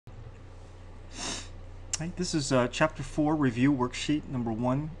Right, this is Chapter 4 Review Worksheet number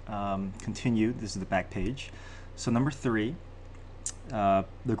 1, continued. This is the back page. So number 3, the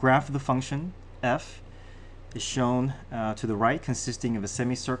graph of the function f is shown to the right, consisting of a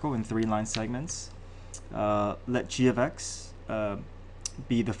semicircle and 3 line segments. Let g of x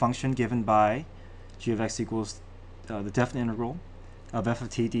be the function given by g of x equals the definite integral of f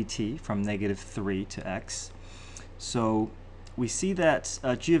of t dt from -3 to x. So we see that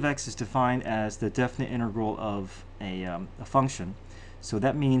g of x is defined as the definite integral of a function. So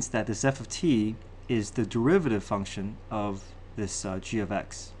that means that this f of t is the derivative function of this g of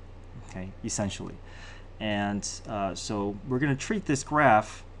x, okay, essentially. And so we're going to treat this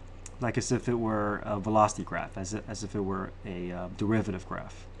graph like as if it were a velocity graph, as if it were a derivative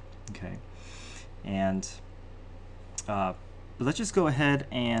graph, okay. And but let's just go ahead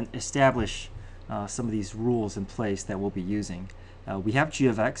and establish some of these rules in place that we'll be using. We have g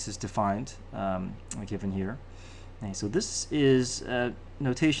of x is defined, given here. Okay, so this is a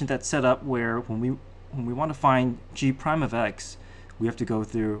notation that's set up where when we want to find g prime of x, we have to go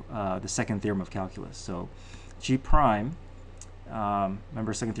through the second theorem of calculus. So g prime,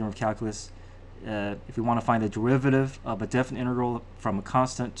 remember second theorem of calculus, if we want to find the derivative of a definite integral from a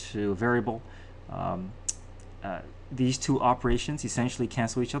constant to a variable, these two operations essentially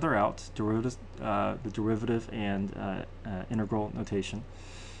cancel each other out, the derivative and integral notation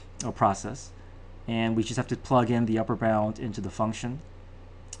or process, and we just have to plug in the upper bound into the function.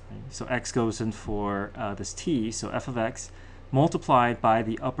 Right? So x goes in for this t, so f of x multiplied by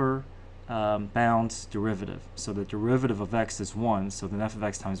the upper bound derivative. So the derivative of x is 1, so then f of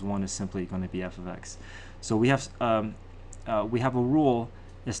x times 1 is simply going to be f of x. So we have a rule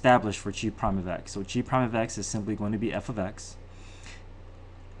established for g prime of x. So g prime of x is simply going to be f of x.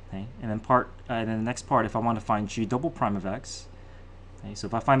 Okay? And then the next part, if I want to find g double prime of x, okay, so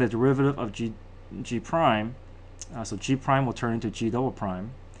if I find the derivative of g prime, so g prime will turn into g double prime,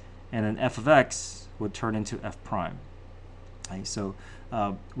 and then f of x would turn into f prime. Okay? So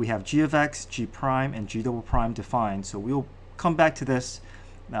we have g of x, g prime, and g double prime defined. So we'll come back to this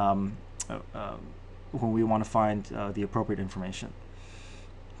when we want to find the appropriate information.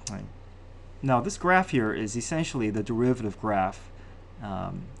 Right. Now this graph here is essentially the derivative graph,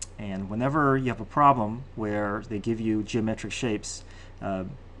 and whenever you have a problem where they give you geometric shapes,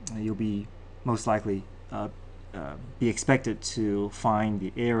 you'll be most likely be expected to find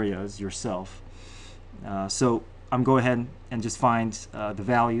the areas yourself. So I'm going ahead and just find the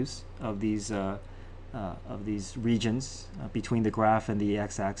values of these regions between the graph and the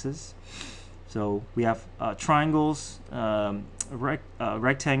x-axis. So we have triangles,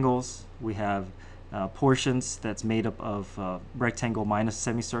 rectangles, we have portions that's made up of rectangle minus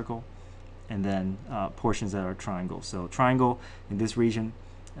semicircle, and then portions that are triangles. So triangle in this region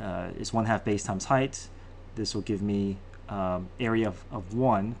is 1/2 base times height. This will give me area of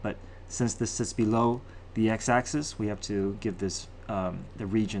 1, but since this sits below the x-axis, we have to give this the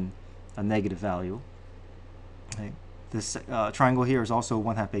region a negative value. Okay. This triangle here is also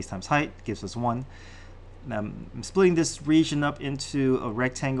 1/2 base times height, gives us 1. I'm splitting this region up into a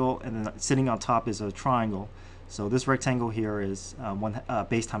rectangle, and then sitting on top is a triangle. So this rectangle here is 1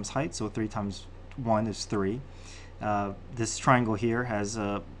 base times height, so 3 times 1 is 3. This triangle here has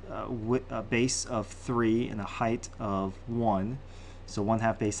a base of 3 and a height of 1. So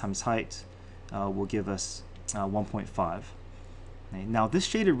 1/2 base times height will give us 1.5. Okay. Now this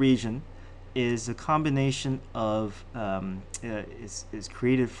shaded region is a combination of is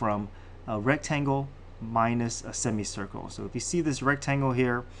created from a rectangle minus a semicircle. So if you see this rectangle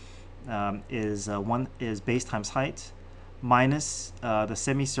here is base times height minus the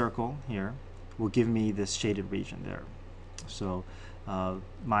semicircle here will give me this shaded region there. So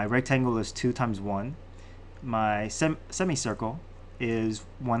my rectangle is 2 times 1. My semicircle is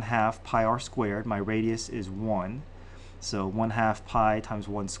 1/2 pi r squared. My radius is 1. So 1/2 pi times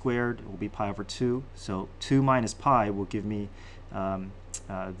 1 squared will be pi over 2. So 2 minus pi will give me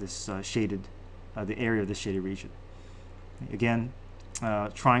this the area of this shaded region. Again,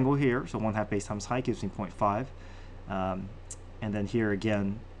 triangle here, so 1/2 base times height gives me 0.5. And then here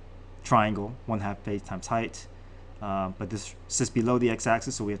again, triangle, 1/2 base times height. But this sits below the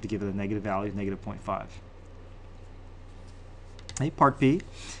x-axis, so we have to give it a negative value, -0.5. Okay, part B,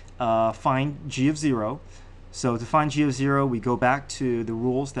 find g of 0. So to find g of 0, we go back to the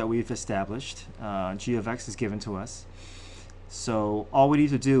rules that we've established. G of x is given to us. So all we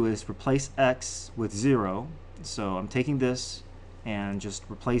need to do is replace x with 0. So I'm taking this and just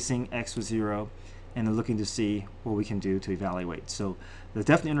replacing x with 0, and then looking to see what we can do to evaluate. So the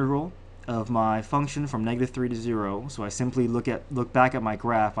definite integral of my function from -3 to 0. So I simply look back at my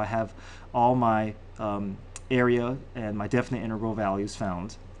graph. I have all my area and my definite integral values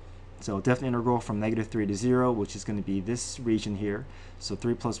found. So definite integral from -3 to 0, which is going to be this region here. So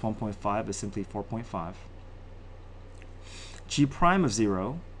 3 plus 1.5 is simply 4.5. G prime of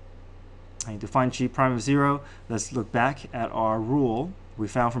 0. And to find G prime of 0, let's look back at our rule. We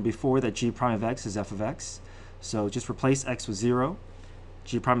found from before that G prime of x is f of x. So just replace x with 0.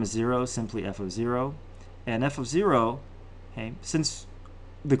 G prime of 0, simply f of 0. And f of 0, okay, since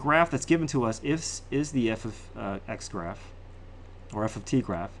the graph that's given to us is the f of x graph, or f of t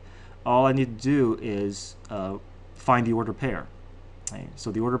graph, all I need to do is find the order pair. Okay?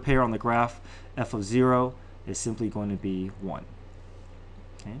 So the order pair on the graph, f of 0, is simply going to be 1.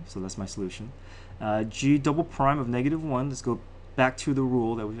 Okay, so that's my solution. G double prime of -1, let's go back to the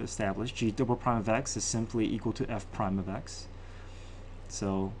rule that we've established. G double prime of x is simply equal to f prime of x.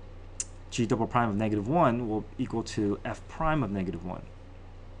 So G double prime of -1 will equal to f prime of -1.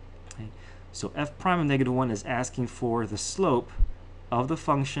 Okay, so f prime of -1 is asking for the slope of the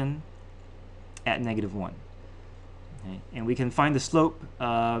function at -1. Okay, and we can find the slope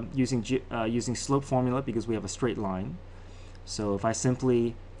using slope formula because we have a straight line. So if I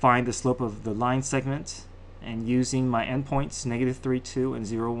simply find the slope of the line segment and using my endpoints -3, 2, and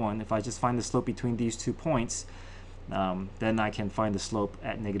 0, 1, if I just find the slope between these 2 points, then I can find the slope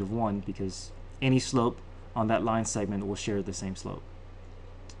at -1 because any slope on that line segment will share the same slope.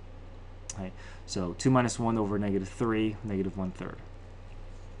 Okay, so 2 minus 1 over -3, -1/3.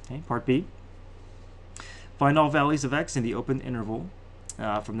 Okay, part B. Find all values of x in the open interval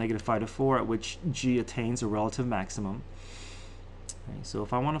from -5 to 4 at which g attains a relative maximum. Okay, so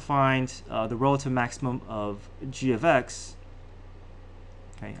if I want to find the relative maximum of g of x,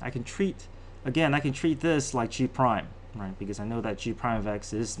 okay, I can treat this like g prime, right? Because I know that g prime of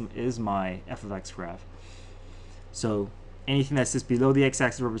x is my f of x graph. So anything that sits below the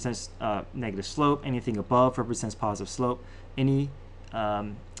x-axis represents negative slope. Anything above represents positive slope. Any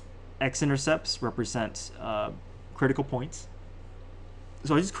x-intercepts represent critical points.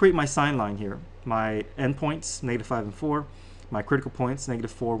 So I just create my sign line here. My endpoints, -5 and 4. My critical points,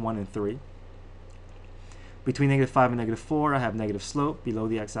 -4, 1, and 3. Between -5 and -4, I have negative slope below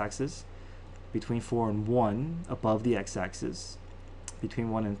the x-axis. Between 4 and 1, above the x-axis.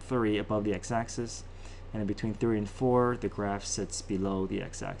 Between 1 and 3, above the x-axis. And between 3 and 4, the graph sits below the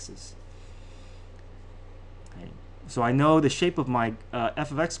x-axis. Okay. So I know the shape of my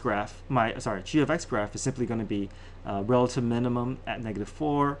f of x graph, g of x graph is simply going to be relative minimum at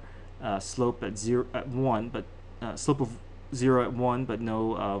 -4, slope at 0 at 1, but slope of 0 at 1, but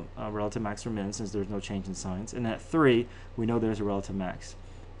no relative max or min since there's no change in signs. And at 3, we know there's a relative max.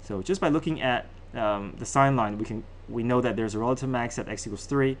 So just by looking at the sign line, we know that there's a relative max at x equals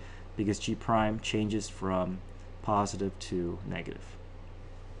 3 because g prime changes from positive to negative.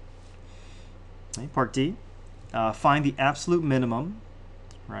 Okay, part D. Find the absolute minimum,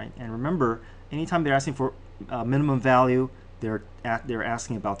 right? And remember, anytime they're asking for minimum value, they're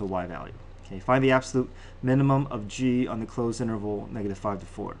asking about the y value. Okay, find the absolute minimum of g on the closed interval -5 to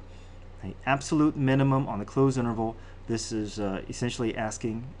 4. Okay, absolute minimum on the closed interval. This is essentially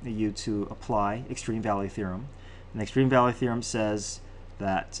asking you to apply extreme value theorem. And the extreme value theorem says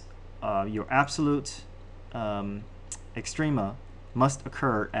that your absolute extrema must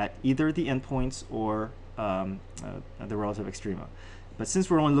occur at either the endpoints or the relative extrema. But since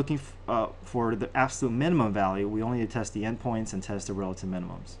we're only looking for the absolute minimum value, we only need to test the endpoints and test the relative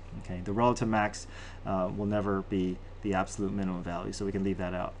minimums. Okay, the relative max will never be the absolute minimum value, so we can leave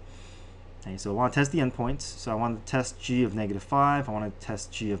that out. Okay, so I want to test the endpoints. So I want to test g of -5. I want to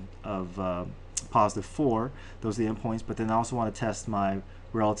test g of positive 4. Those are the endpoints. But then I also want to test my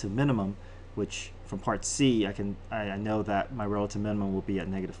relative minimum, which from part C, I know that my relative minimum will be at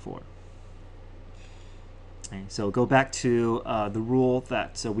 -4. Okay, so go back to the rule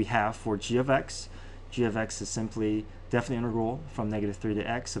that we have for g of x. G of x is simply definite integral from -3 to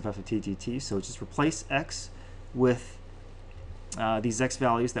x of f of t dt. So just replace x with these x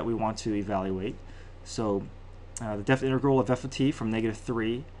values that we want to evaluate. So the definite integral of f of t from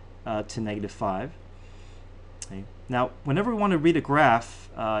 -3 to -5. Okay. Now, whenever we want to read a graph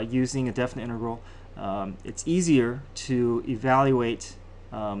using a definite integral, it's easier to evaluate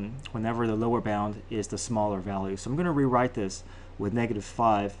whenever the lower bound is the smaller value. So I'm going to rewrite this with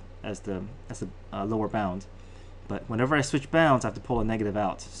 -5 as the lower bound. But whenever I switch bounds, I have to pull a negative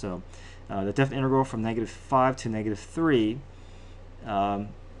out. So the definite integral from -5 to -3.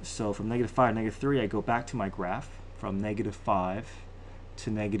 So from -5 to -3, I go back to my graph from -5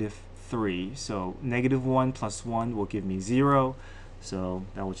 to -3. So -1 plus 1 will give me 0. So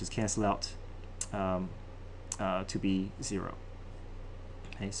that will just cancel out to be 0.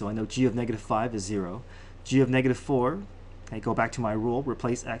 Okay, so I know g of -5 is 0. G of -4, okay, go back to my rule,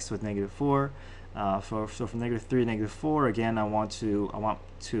 replace x with -4. So from -3 to -4, again, I want to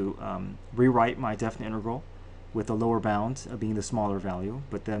rewrite my definite integral with the lower bound being the smaller value,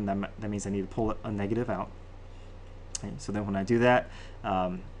 but then that means I need to pull a negative out. Okay, so then when I do that,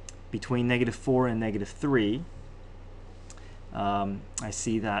 between -4 and -3, I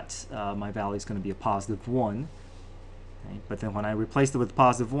see that my value is going to be a +1. Okay, but then when I replace it with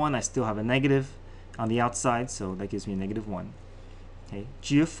 +1, I still have a negative on the outside, so that gives me a -1. Okay,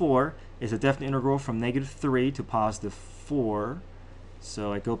 g of 4 is a definite integral from -3 to +4.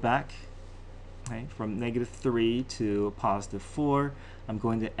 So I go back, okay, from -3 to +4. I'm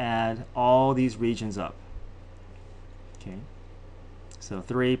going to add all these regions up. Okay, so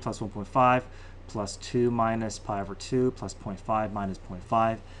 3 plus 1.5 plus 2 minus pi/2 plus 0.5 minus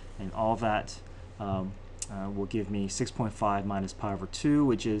 0.5, and all that will give me 6.5 minus pi/2,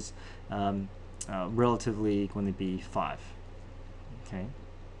 which is relatively going to be 5. Okay.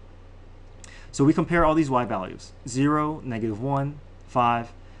 So we compare all these y values, 0, -1,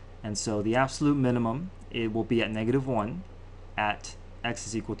 5, and so the absolute minimum, it will be at -1 at x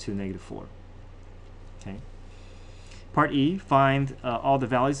is equal to -4. Okay. Part E, find all the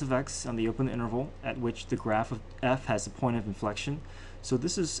values of x on the open interval at which the graph of f has a point of inflection. So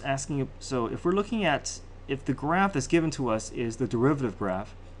this is asking, so if we're looking at, if the graph that's given to us is the derivative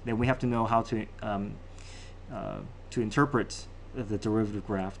graph, then we have to know how to interpret the derivative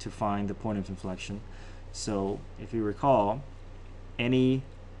graph to find the point of inflection. So if you recall, any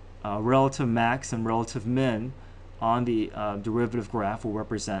relative max and relative min on the derivative graph will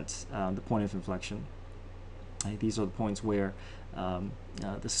represent the point of inflection. Right? These are the points where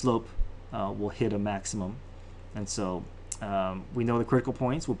the slope will hit a maximum. And so we know the critical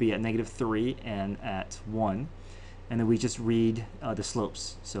points will be at -3 and at 1. And then we just read the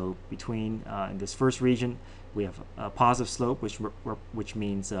slopes. So between, in this first region, we have a positive slope, which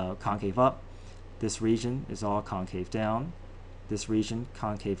means concave up. This region is all concave down. This region,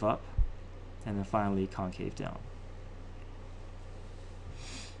 concave up. And then finally, concave down.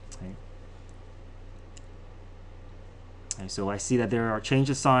 Okay. Okay, so I see that there are change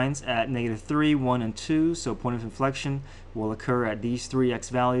of signs at -3, 1, and 2. So point of inflection will occur at these 3 x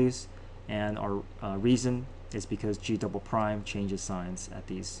values. And our reason is because g double prime changes signs at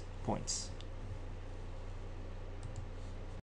these points.